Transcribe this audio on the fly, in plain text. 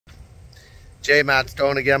Jay, Matt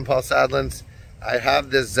Stone again, Paul Sadlands. I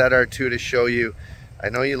have this ZR2 to show you. I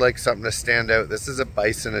know you like something to stand out. This is a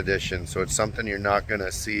Bison edition, so it's something you're not going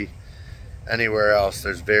to see anywhere else.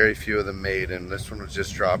 There's very few of them made, and this one was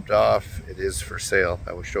just dropped off. It is for sale.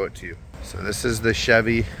 I will show it to you. So this is the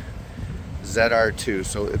Chevy ZR2.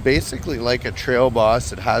 So it basically like a Trail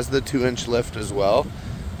Boss. It has the 2-inch lift as well.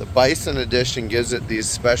 The Bison edition gives it these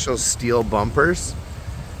special steel bumpers.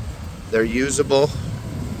 They're usable.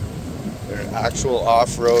 They're actual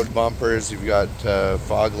off-road bumpers. You've got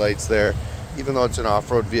fog lights there. Even though it's an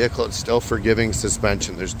off-road vehicle, it's still forgiving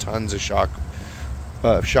suspension. There's tons of shock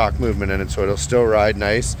movement in it, so it'll still ride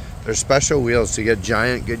nice. There's special wheels, so you get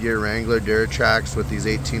giant Goodyear Wrangler Duratrax with these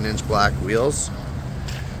 18-inch black wheels.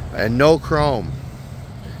 And no chrome.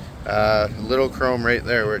 Little chrome right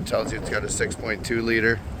there where it tells you it's got a 6.2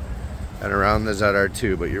 liter and around the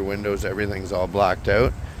ZR2, but your windows, everything's all blacked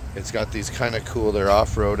out. It's got these kind of cool, they're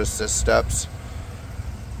off-road assist steps.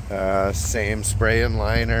 Same spray and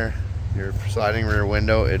liner. Your sliding rear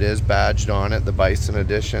window, it is badged on it, the Bison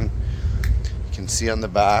edition. You can see on the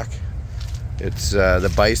back, it's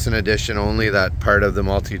the Bison edition only. That part of the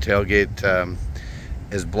multi-tailgate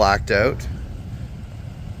is blacked out.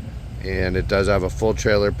 And it does have a full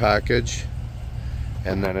trailer package.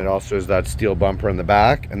 And then it also has that steel bumper in the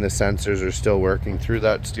back, and the sensors are still working through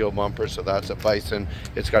that steel bumper, so that's a Bison.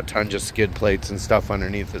 It's got tons of skid plates and stuff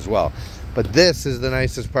underneath as well. But this is the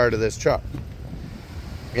nicest part of this truck.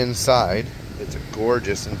 Inside, it's a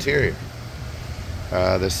gorgeous interior.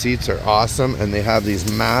 The seats are awesome, and they have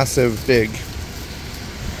these massive, big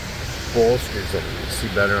bolsters that you can see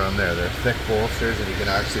better on there. They're thick bolsters, and you can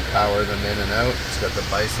actually power them in and out. It's got the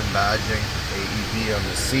Bison badging, AEB on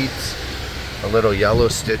the seats. A little yellow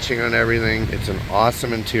stitching on everything. It's an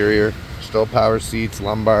awesome interior. Still power seats,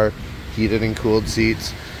 lumbar, heated and cooled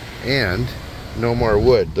seats, and no more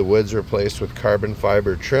wood. The wood's replaced with carbon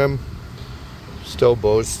fiber trim. Still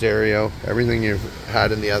Bose stereo. Everything you've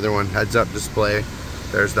had in the other one. Heads-up display.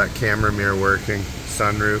 There's that camera mirror working.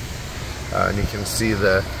 Sunroof. And you can see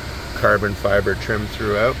the carbon fiber trim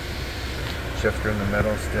throughout. Shifter in the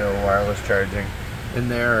middle, still wireless charging. In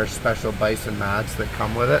there are special Bison mats that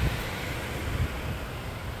come with it.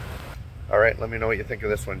 All right, let me know what you think of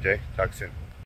this one, Jay. Talk soon.